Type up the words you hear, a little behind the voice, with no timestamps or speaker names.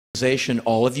civilization,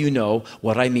 all of you know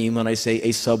what I mean when I say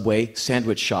a Subway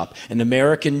sandwich shop. An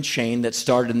American chain that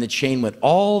started, and the chain went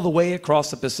all the way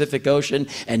across the Pacific Ocean,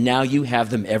 and now you have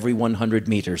them every 100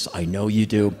 meters. I know you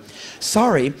do.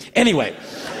 Sorry. Anyway.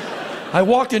 I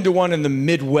walked into one in the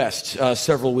Midwest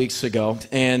several weeks ago,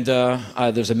 and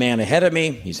there's a man ahead of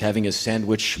me. He's having a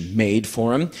sandwich made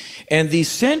for him. And the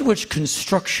sandwich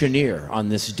constructioneer on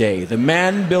this day, the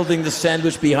man building the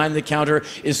sandwich behind the counter,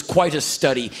 is quite a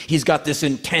study. He's got this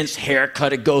intense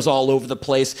haircut. It goes all over the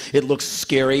place. It looks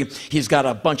scary. He's got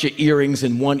a bunch of earrings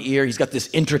in one ear. He's got this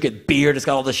intricate beard. It's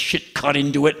got all this shit cut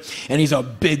into it. And he's a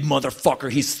big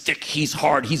motherfucker. He's thick. He's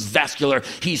hard. He's vascular.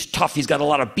 He's tough. He's got a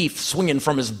lot of beef swinging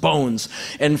from his bones.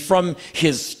 And from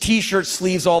his t-shirt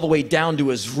sleeves all the way down to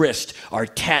his wrist are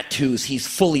tattoos. He's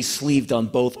fully sleeved on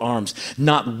both arms.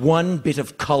 Not one bit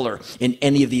of color in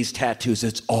any of these tattoos.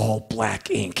 It's all black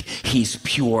ink. He's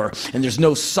pure. And there's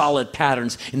no solid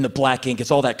patterns in the black ink. It's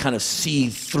all that kind of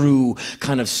see-through,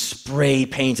 kind of spray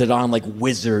painted on like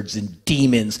wizards and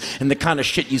demons and the kind of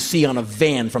shit you see on a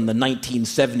van from the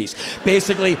 1970s.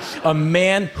 Basically, a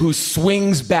man who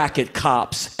swings back at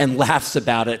cops and laughs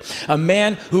about it. A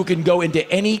man who can go into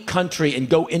any country and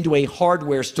go into a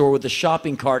hardware store with a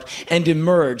shopping cart and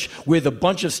emerge with a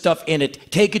bunch of stuff in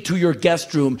it, take it to your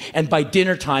guest room, and by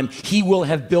dinner time, he will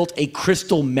have built a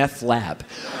crystal meth lab.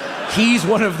 He's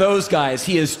one of those guys.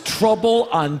 He is trouble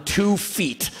on 2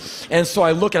 feet. And so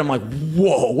I look at him like,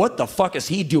 whoa, what the fuck is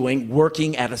he doing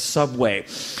working at a Subway?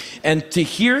 And to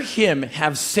hear him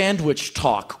have sandwich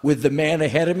talk with the man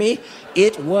ahead of me,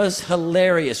 it was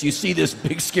hilarious. You see this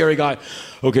big scary guy.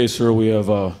 Okay, sir, we have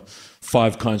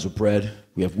 5 kinds of bread.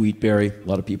 We have wheat berry. A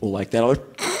lot of people like that.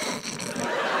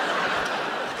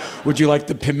 Would you like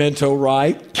the pimento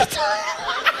rye?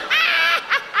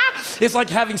 It's like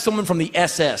having someone from the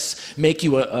SS make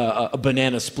you a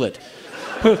banana split.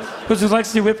 Would you like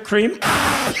some whipped cream? You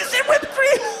said whipped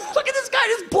cream? Look at this guy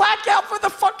just blacked out for the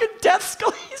fucking death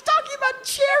skull. He's talking about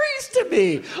cherries to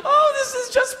me. Oh, this is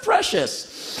just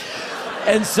precious.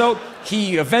 And so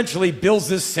he eventually builds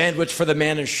this sandwich for the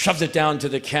man and shoves it down to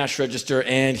the cash register,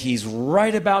 and he's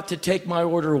right about to take my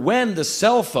order when the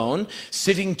cell phone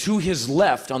sitting to his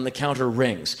left on the counter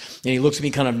rings. And he looks at me,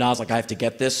 kind of nods like, I have to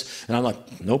get this. And I'm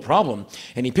like, no problem.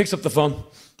 And he picks up the phone.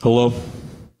 Hello?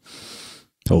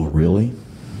 Oh, really?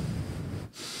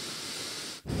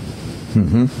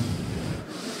 Mm-hmm.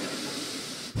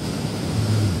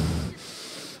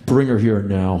 Bring her here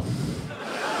now.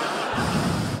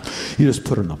 You just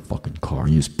put her in the fucking car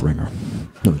and you just bring her.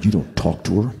 No, you don't talk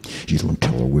to her. You don't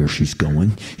tell her where she's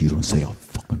going. You don't say a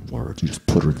fucking word. You just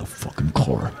put her in the fucking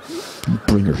car. You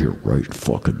bring her here right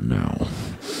fucking now.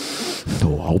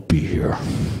 Oh, I'll be here.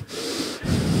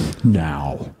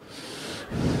 Now.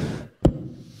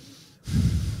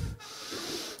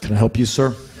 Can I help you,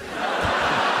 sir?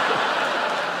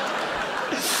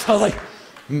 I was like,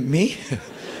 me?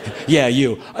 Yeah,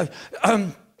 you.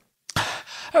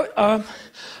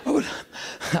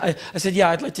 I said, yeah,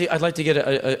 I'd like to get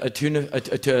a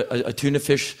tuna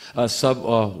fish sub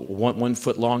 1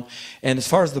 foot long. And as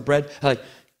far as the bread,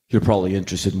 you're probably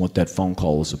interested in what that phone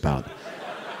call was about.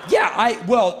 Yeah,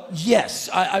 well, yes.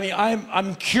 I mean,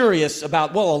 I'm curious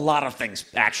about, well, a lot of things,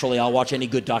 actually. I'll watch any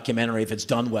good documentary if it's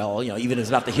done well, even if it's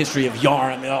about the history of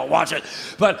yarn, I mean, I'll watch it.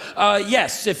 But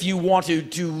yes, if you want to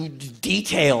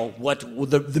detail what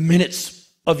the minutes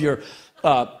of your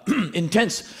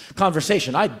intense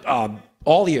conversation,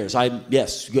 all ears,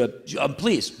 yes, good.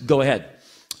 Please, go ahead.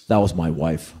 That was my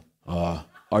wife.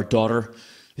 Our daughter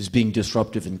is being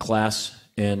disruptive in class,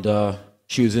 and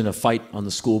she was in a fight on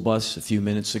the school bus a few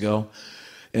minutes ago.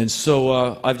 And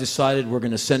so I've decided we're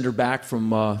going to send her back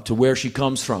to where she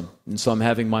comes from. And so I'm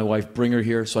having my wife bring her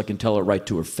here so I can tell her right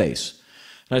to her face.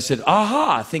 And I said,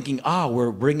 aha, thinking,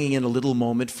 we're bringing in a little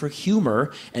moment for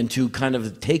humor and to kind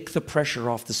of take the pressure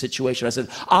off the situation. I said,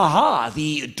 aha,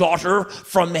 the daughter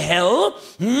from hell?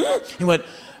 He went,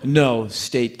 no,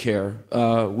 state care.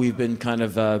 We've been kind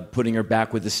of putting her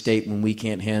back with the state when we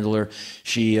can't handle her.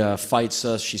 She fights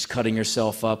us. She's cutting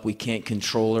herself up. We can't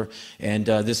control her. And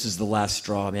this is the last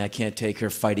straw. I mean, I can't take her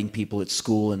fighting people at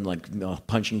school and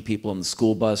punching people on the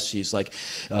school bus. She's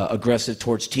aggressive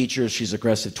towards teachers. She's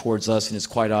aggressive towards us. And it's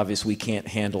quite obvious we can't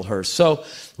handle her. So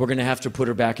we're going to have to put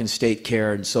her back in state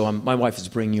care. And so my wife is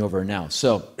bringing you over now.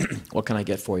 So what can I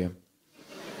get for you?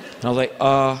 And I was like,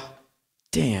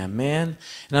 damn, man.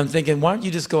 And I'm thinking, why don't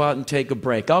you just go out and take a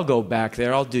break? I'll go back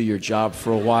there. I'll do your job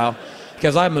for a while.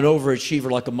 Because I'm an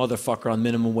overachiever like a motherfucker on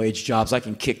minimum wage jobs. I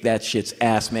can kick that shit's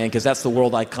ass, man, because that's the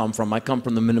world I come from. I come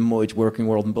from the minimum wage working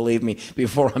world, and believe me,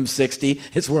 before I'm 60,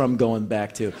 it's where I'm going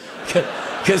back to.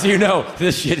 Because you know,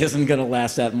 this shit isn't going to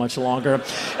last that much longer.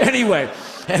 Anyway,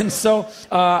 and so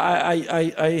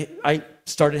I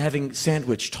started having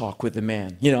sandwich talk with the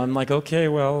man. You know, I'm like, okay,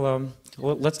 well,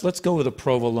 let's go with a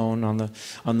provolone on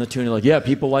the tuna. Like, yeah,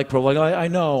 people like provolone. I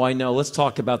know. Let's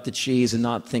talk about the cheese and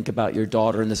not think about your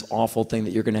daughter and this awful thing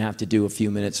that you're going to have to do a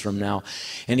few minutes from now.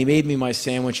 And he made me my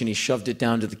sandwich and he shoved it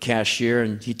down to the cashier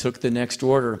and he took the next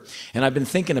order. And I've been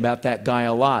thinking about that guy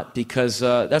a lot because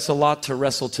that's a lot to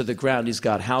wrestle to the ground. He's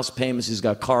got house payments. He's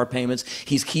got car payments.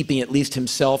 He's keeping at least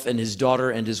himself and his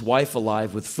daughter and his wife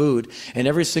alive with food. And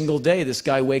every single day, this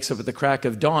guy wakes up at the crack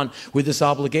of dawn with this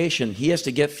obligation. He has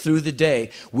to get through the day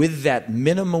with that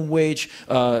minimum wage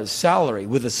salary,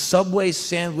 with a Subway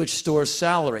sandwich store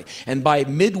salary. And by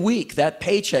midweek, that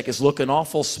paycheck is looking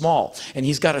awful small. And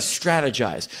he's got to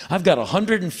strategize. I've got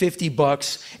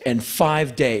 $150 and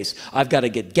 5 days. I've got to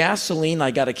get gasoline.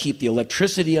 I got to keep the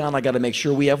electricity on. I got to make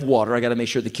sure we have water. I got to make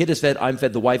sure the kid is fed. I'm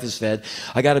fed. The wife is fed.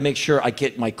 I got to make sure I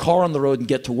get my car on the road and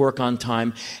get to work on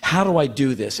time. How do I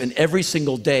do this? And every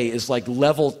single day is like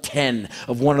level 10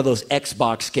 of one of those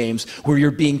Xbox games where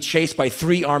you're being chased by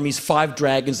 3 armies, 5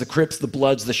 dragons, the Crips, the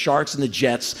Bloods, the Sharks, and the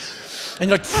Jets. And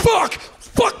you're like, fuck,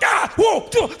 ah, whoa,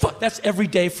 fuck. That's every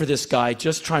day for this guy,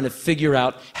 just trying to figure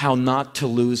out how not to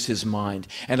lose his mind.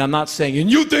 And I'm not saying,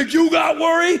 and you think you got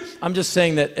worry? I'm just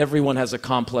saying that everyone has a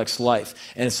complex life.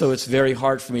 And so it's very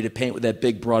hard for me to paint with that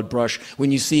big, broad brush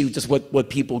when you see just what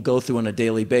people go through on a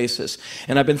daily basis.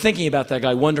 And I've been thinking about that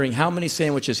guy, wondering how many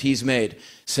sandwiches he's made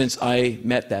since I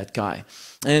met that guy.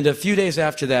 And a few days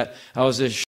after that, I was